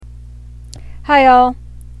Hi, all.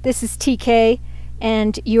 This is TK,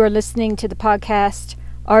 and you are listening to the podcast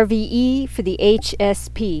RVE for the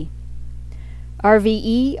HSP.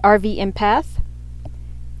 RVE, RV Empath,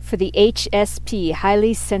 for the HSP,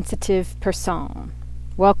 Highly Sensitive Person.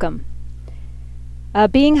 Welcome.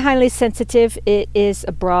 Being highly sensitive, it is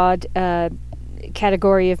a broad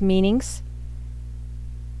category of meanings.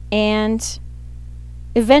 And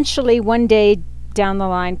eventually, one day down the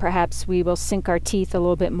line, perhaps we will sink our teeth a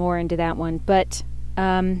little bit more into that one. But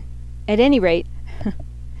at any rate,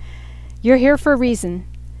 you're here for a reason,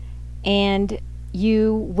 and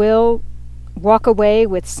you will walk away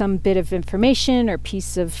with some bit of information or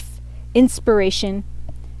piece of inspiration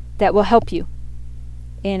that will help you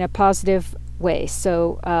in a positive way.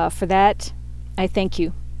 So for that, I thank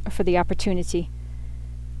you for the opportunity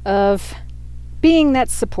of being that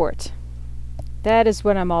support. That is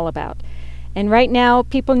what I'm all about. And right now,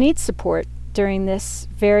 people need support during this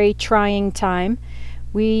very trying time.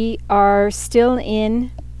 We are still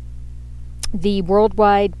in the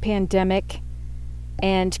worldwide pandemic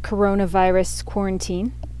and coronavirus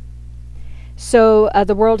quarantine. So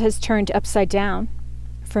the world has turned upside down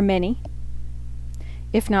for many,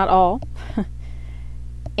 if not all.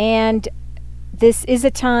 And this is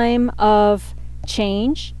a time of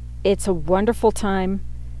change. It's a wonderful time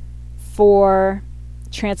for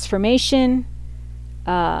transformation,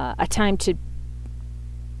 a time to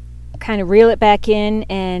kind of reel it back in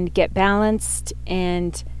and get balanced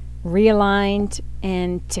and realigned,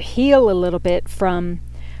 and to heal a little bit from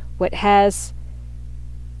what has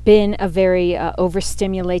been a very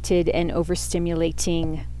overstimulated and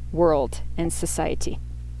overstimulating world and society.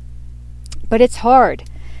 But it's hard,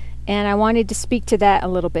 and I wanted to speak to that a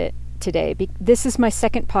little bit today. This is my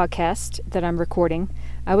second podcast that I'm recording.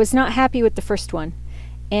 I was not happy with the first one,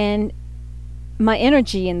 and my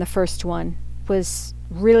energy in the first one was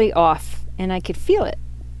really off, and I could feel it.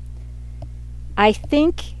 I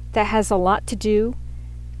think that has a lot to do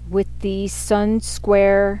with the Sun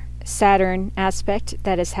square Saturn aspect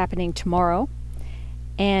that is happening tomorrow,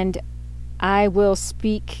 and I will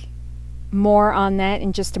speak more on that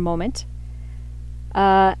in just a moment.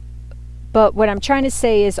 But what I'm trying to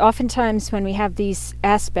say is, oftentimes when we have these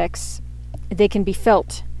aspects, they can be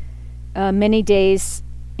felt many days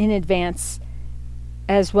in advance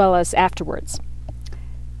as well as afterwards.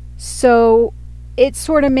 So it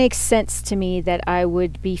sort of makes sense to me that I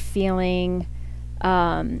would be feeling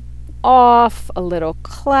off, a little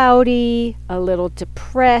cloudy, a little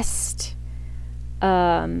depressed,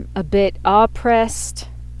 a bit oppressed.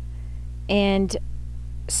 And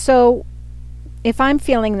so if I'm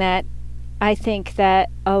feeling that, I think that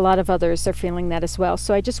a lot of others are feeling that as well.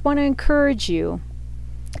 So I just want to encourage you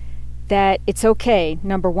that it's okay,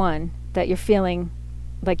 number one, that you're feeling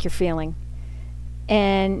like you're feeling.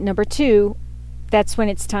 And number two, that's when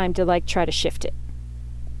it's time to try to shift it.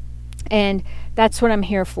 And that's what I'm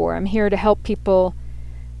here for. I'm here to help people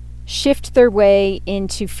shift their way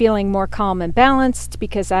into feeling more calm and balanced,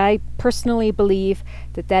 because I personally believe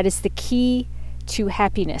that that is the key to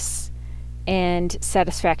happiness and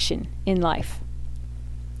satisfaction in life.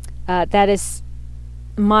 That is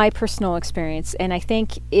my personal experience, and I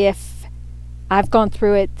think if I've gone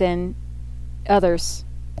through it, then others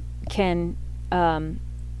can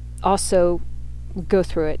also go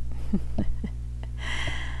through it.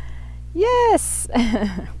 Yes.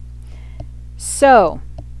 So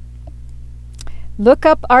look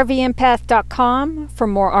up rvempath.com for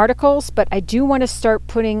more articles, but I do want to start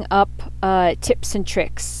putting up tips and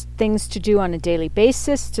tricks, things to do on a daily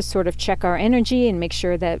basis to sort of check our energy and make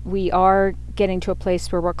sure that we are getting to a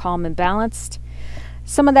place where we're calm and balanced.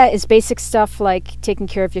 Some of that is basic stuff like taking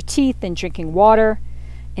care of your teeth and drinking water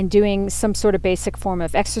and doing some sort of basic form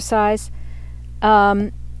of exercise.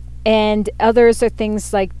 And others are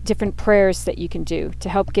things like different prayers that you can do to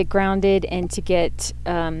help get grounded and to get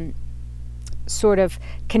sort of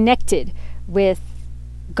connected with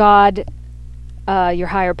God, your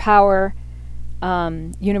higher power,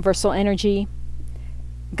 universal energy,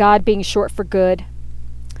 God being short for good.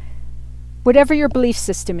 Whatever your belief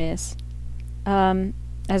system is,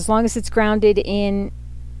 as long as it's grounded in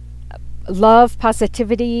love,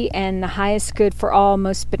 positivity, and the highest good for all,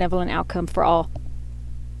 most benevolent outcome for all,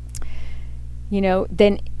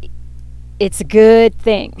 then it's a good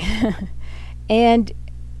thing. And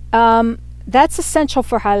that's essential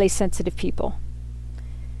for highly sensitive people.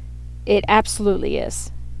 It absolutely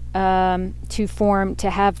is. To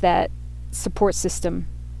have that support system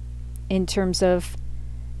in terms of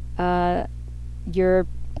your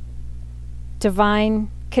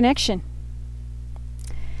divine connection.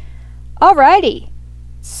 Alrighty,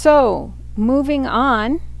 so moving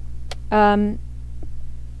on. Um,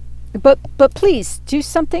 but please do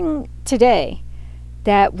something today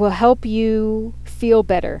that will help you feel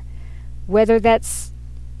better. Whether that's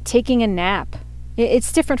taking a nap,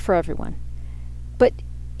 it's different for everyone. But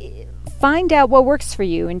find out what works for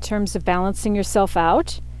you in terms of balancing yourself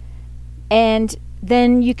out, and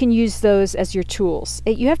then you can use those as your tools.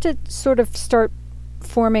 You have to sort of start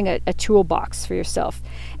forming a toolbox for yourself.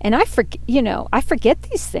 And I forget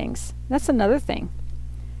these things. That's another thing.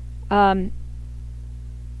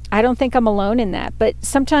 I don't think I'm alone in that, but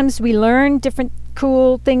sometimes we learn different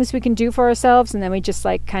cool things we can do for ourselves, and then we just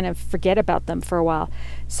like kind of forget about them for a while.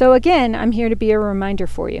 So again, I'm here to be a reminder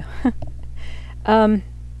for you.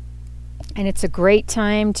 And it's a great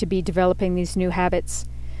time to be developing these new habits,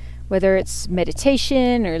 whether it's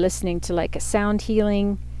meditation or listening to like a sound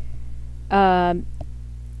healing, YouTube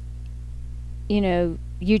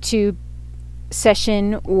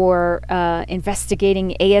session, or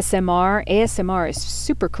investigating ASMR. ASMR is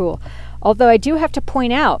super cool. Although I do have to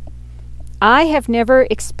point out, I have never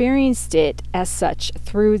experienced it as such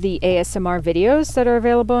through the ASMR videos that are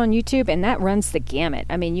available on YouTube, and that runs the gamut.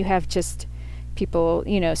 I mean, you have just people,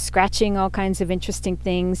 scratching all kinds of interesting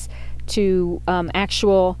things, to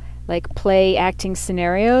actual like play acting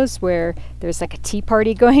scenarios where there's like a tea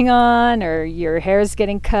party going on, or your hair's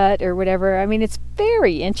getting cut or whatever. I mean, it's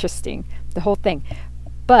very interesting, the whole thing.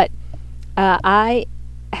 But I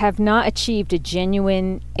have not achieved a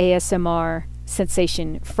genuine ASMR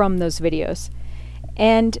sensation from those videos.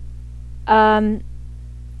 And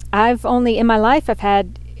I've only, in my life, I've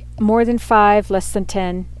had more than 5, less than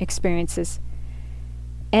 10 experiences.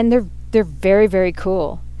 And they're very, very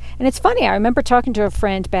cool. And it's funny, I remember talking to a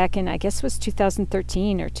friend back in, I guess it was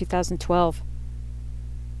 2013 or 2012,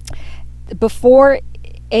 before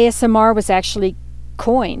ASMR was actually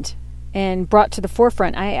coined and brought to the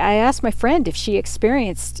forefront. I asked my friend if she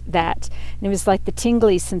experienced that, and it was like the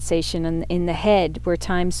tingly sensation in the head where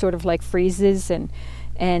time sort of like freezes, and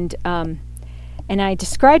I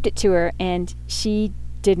described it to her, and she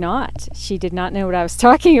did not know what I was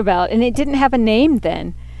talking about, and it didn't have a name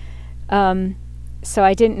then. So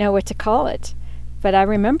I didn't know what to call it, but I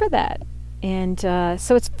remember that. And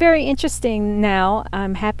so it's very interesting now.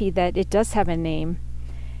 I'm happy that it does have a name.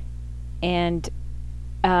 And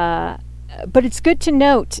but it's good to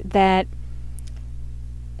note that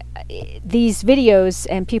these videos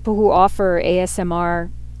and people who offer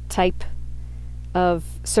ASMR type of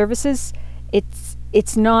services,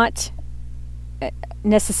 it's not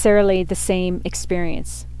necessarily the same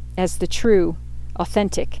experience as the true,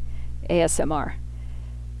 authentic ASMR.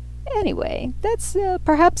 Anyway, that's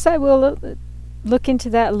perhaps I will look into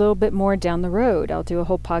that a little bit more down the road. I'll do a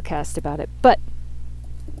whole podcast about it. But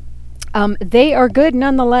they are good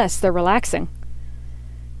nonetheless. They're relaxing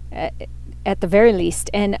at the very least,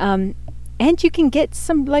 and you can get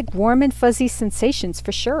some like warm and fuzzy sensations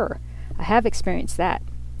for sure. I have experienced that.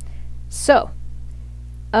 So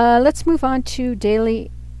let's move on to daily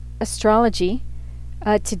astrology.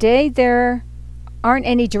 Today there aren't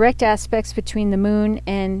any direct aspects between the moon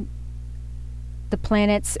and the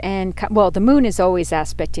planets, and the moon is always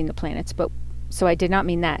aspecting the planets, but so I did not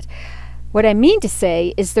mean that. What I mean to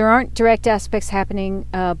say is there aren't direct aspects happening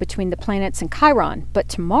between the planets and Chiron, but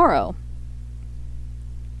tomorrow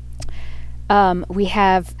we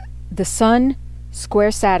have the Sun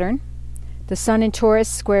square Saturn, the Sun in Taurus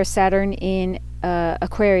square Saturn in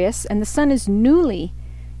Aquarius, and the Sun is newly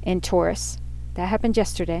in Taurus. That happened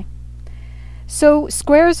yesterday. So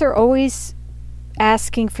squares are always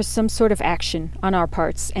asking for some sort of action on our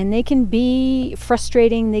parts, and they can be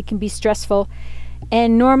frustrating, they can be stressful,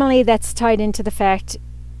 and normally that's tied into the fact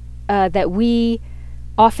that we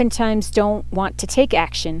oftentimes don't want to take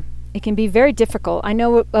action. It can be very difficult. I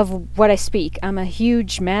know of what I speak. I'm a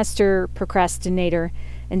huge master procrastinator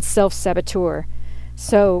and self-saboteur,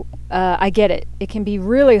 so I get it. It can be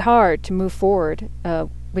really hard to move forward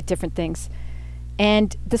with different things.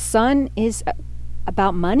 And the Sun is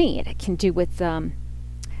about money. It can do with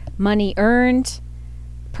money earned,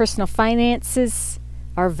 personal finances,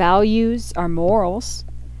 our values, our morals,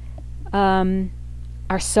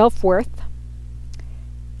 our self-worth,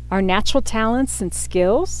 our natural talents and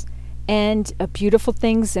skills, and beautiful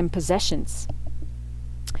things and possessions.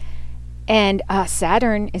 And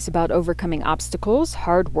Saturn is about overcoming obstacles,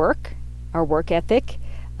 hard work, our work ethic,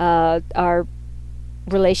 our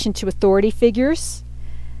relation to authority figures,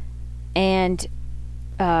 and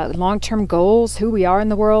long-term goals, who we are in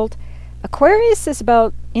the world. Aquarius is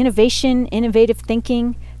about innovation, innovative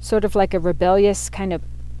thinking, sort of like a rebellious kind of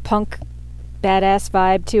punk, badass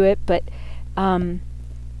vibe to it, but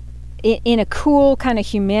in a cool kind of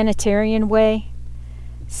humanitarian way.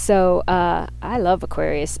 So I love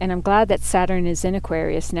Aquarius, and I'm glad that Saturn is in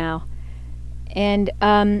Aquarius now. And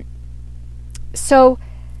so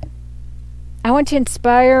I want to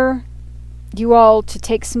inspire you all to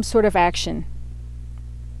take some sort of action.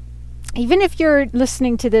 Even if you're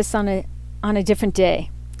listening to this on a different day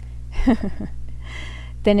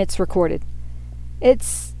than it's recorded,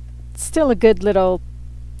 it's still a good little,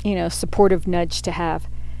 supportive nudge to have.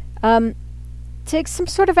 Take some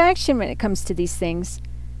sort of action when it comes to these things.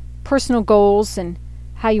 Personal goals and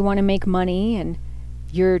how you want to make money and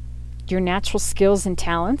your natural skills and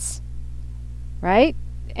talents, right?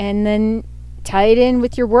 And then tie it in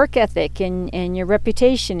with your work ethic and your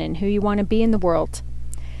reputation and who you want to be in the world.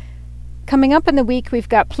 Coming up in the week, we've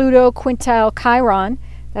got Pluto quintile Chiron.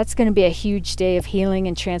 That's going to be a huge day of healing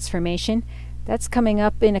and transformation. That's coming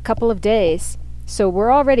up in a couple of days. So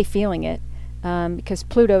we're already feeling it because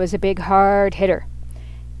Pluto is a big, hard hitter.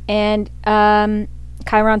 And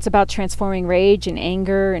Chiron's about transforming rage and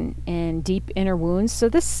anger and deep inner wounds. So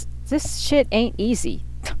this shit ain't easy.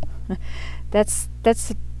 That's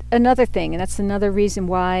another thing, and that's another reason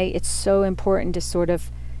why it's so important to sort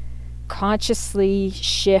of consciously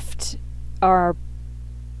shift our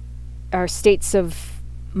states of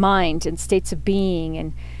mind and states of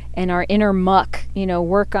being and our inner muck,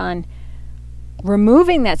 work on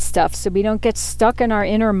removing that stuff so we don't get stuck in our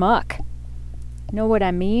inner muck. Know what I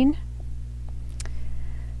mean?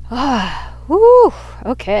 Woo.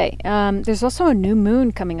 Okay. There's also a new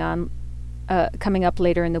moon coming up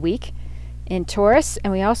later in the week in Taurus,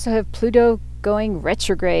 and we also have Pluto going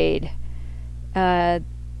retrograde at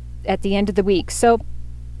the end of the week. So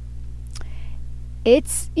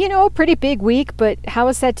it's, a pretty big week, but how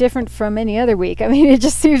is that different from any other week? I mean, it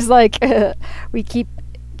just seems like we keep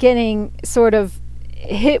getting sort of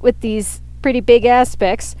hit with these pretty big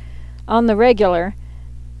aspects on the regular.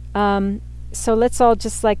 So let's all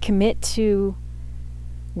just commit to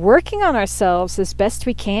working on ourselves as best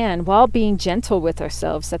we can while being gentle with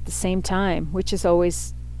ourselves at the same time, which is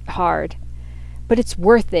always hard. But it's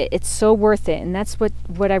worth it. It's so worth it. And that's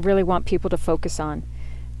what I really want people to focus on.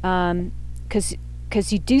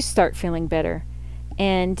 Because you do start feeling better.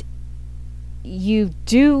 And you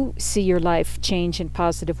do see your life change in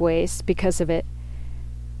positive ways because of it.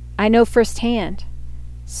 I know firsthand.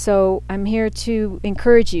 So I'm here to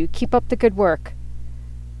encourage you. Keep up the good work.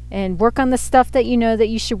 And work on the stuff that you know that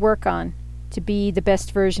you should work on to be the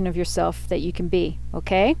best version of yourself that you can be.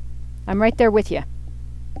 Okay? I'm right there with you.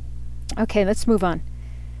 Okay, let's move on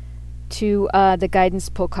to the guidance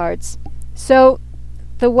pull cards. So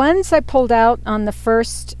the ones I pulled out on the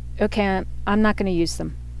first, okay, I'm not going to use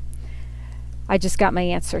them. I just got my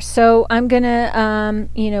answer. So I'm going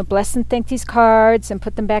to, bless and thank these cards and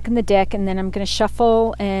put them back in the deck, and then I'm going to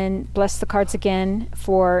shuffle and bless the cards again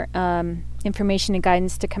for information and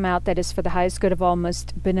guidance to come out that is for the highest good of all,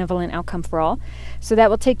 most benevolent outcome for all. So that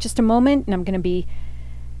will take just a moment, and I'm going to be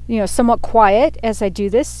somewhat quiet as I do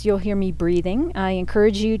this. You'll hear me breathing. I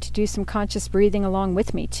encourage you to do some conscious breathing along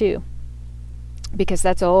with me too, because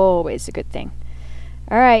that's always a good thing.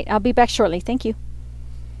 All right, I'll be back shortly. Thank you.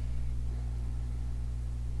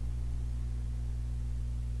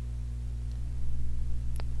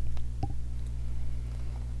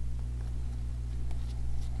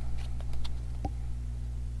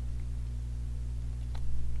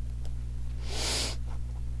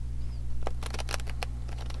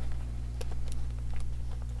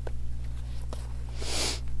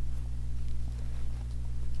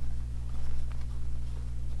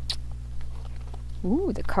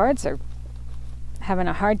 Ooh, the cards are having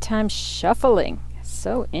a hard time shuffling.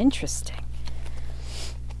 So interesting.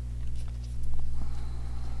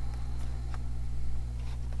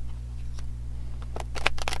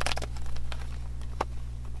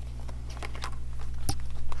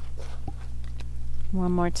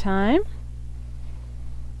 One more time.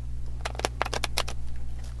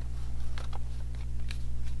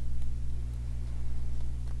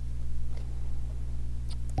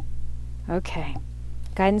 Okay.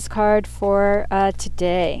 Guidance card for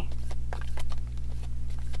today.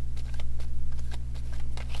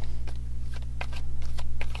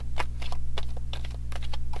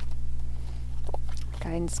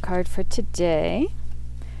 Guidance card for today.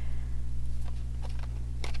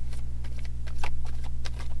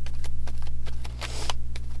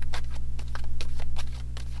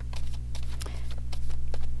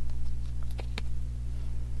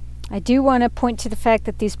 I do want to point to the fact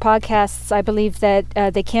that these podcasts, I believe that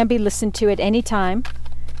they can be listened to at any time.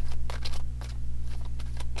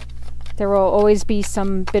 There will always be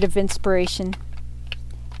some bit of inspiration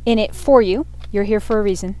in it for you. You're here for a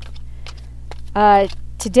reason.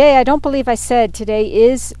 today, I don't believe I said, today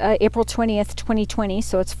is April 20th, 2020,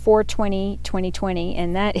 so it's 4/20/2020,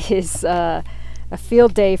 and that is a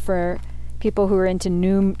field day for people who are into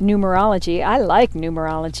numerology. I like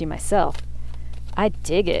numerology myself. I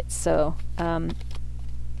dig it, so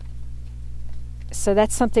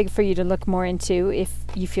that's something for you to look more into if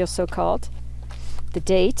you feel so called. The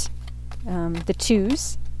date, the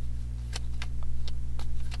twos,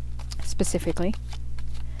 specifically.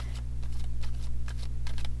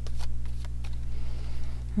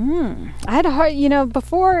 I had a hard,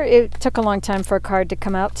 before it took a long time for a card to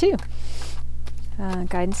come out too.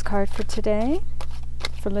 Guidance card for today,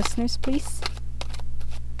 for listeners, please.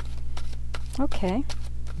 Okay.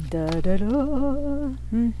 Da da da,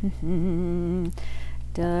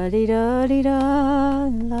 da di da di da,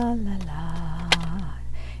 la la la.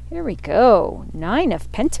 Here we go. 9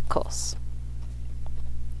 of Pentacles.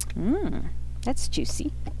 That's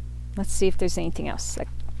juicy. Let's see if there's anything else that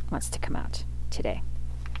wants to come out today.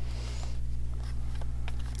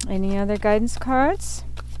 Any other guidance cards?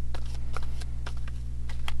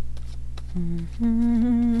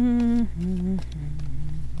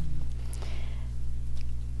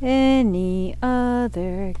 Any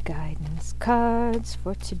other guidance cards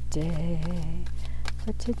for today?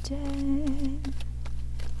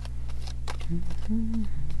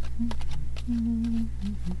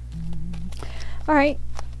 All right.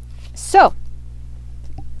 So,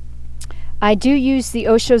 I do use the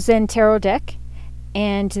Osho Zen Tarot deck,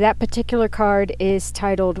 and that particular card is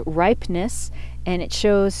titled Ripeness, and it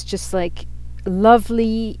shows just like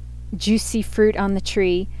lovely, juicy fruit on the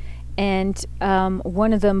tree, and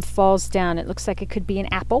one of them falls down. It looks like it could be an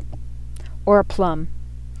apple or a plum,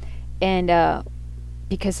 and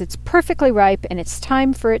because it's perfectly ripe and it's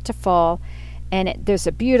time for it to fall, and there's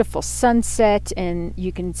a beautiful sunset, and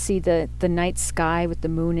you can see the night sky with the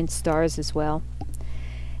moon and stars as well.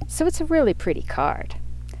 So it's a really pretty card.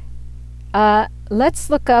 Let's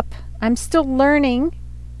look up, I'm still learning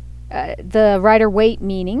the Rider-Waite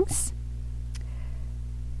meanings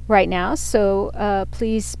right now, so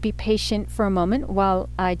please be patient for a moment while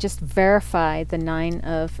I just verify the 9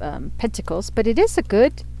 of Pentacles. But it is a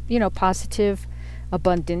good, positive,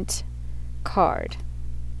 abundant card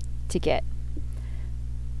to get.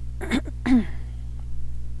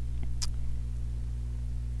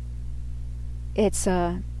 It's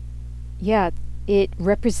it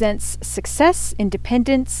represents success,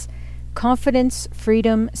 independence, confidence,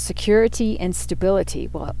 freedom, security, and stability.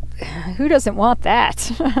 Well, who doesn't want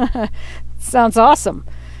that? Sounds awesome.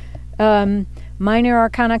 Minor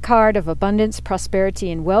Arcana card of abundance,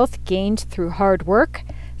 prosperity, and wealth gained through hard work,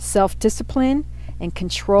 self-discipline, and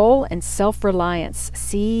control and self-reliance.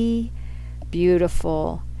 See?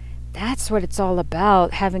 Beautiful. That's what it's all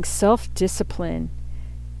about, having self-discipline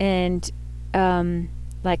and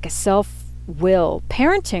like a self-will,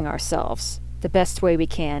 parenting ourselves the best way we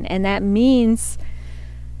can. And that means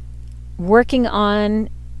working on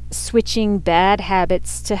switching bad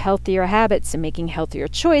habits to healthier habits and making healthier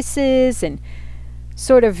choices, and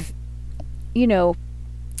sort of,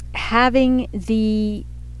 having the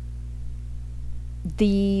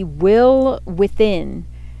will within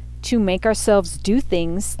to make ourselves do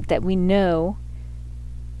things that we know,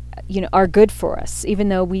 are good for us, even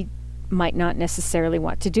though we might not necessarily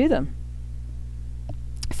want to do them.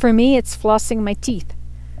 For me, it's flossing my teeth.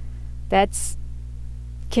 That's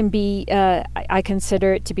can be, I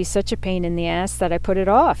consider it to be such a pain in the ass that I put it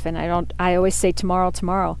off, and I always say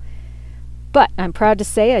tomorrow. But I'm proud to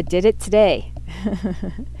say I did it today.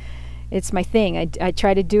 It's my thing. I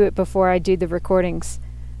try to do it before I do the recordings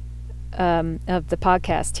of the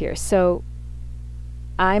podcast here. So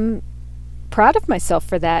I'm proud of myself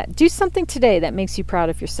for that. Do something today that makes you proud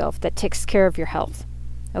of yourself, that takes care of your health.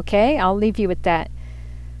 Okay? I'll leave you with that.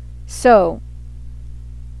 So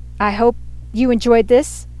I hope you enjoyed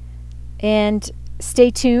this, and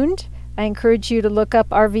stay tuned. I encourage you to look up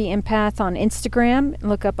RV Empath on Instagram,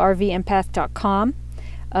 look up rvempath.com,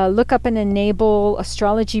 look up and enable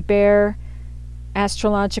Astrology Bear,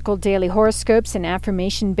 Astrological Daily Horoscopes, and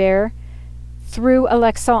Affirmation Bear through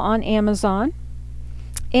Alexa on Amazon.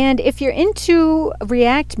 And if you're into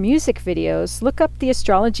React music videos, look up the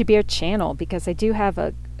Astrology Bear channel, because I do have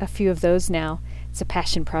a few of those now. It's a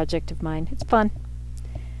passion project of mine. It's fun.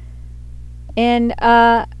 And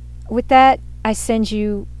with that, I send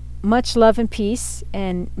you much love and peace,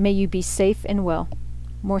 and may you be safe and well.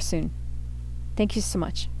 More soon. Thank you so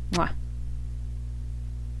much. Mwah.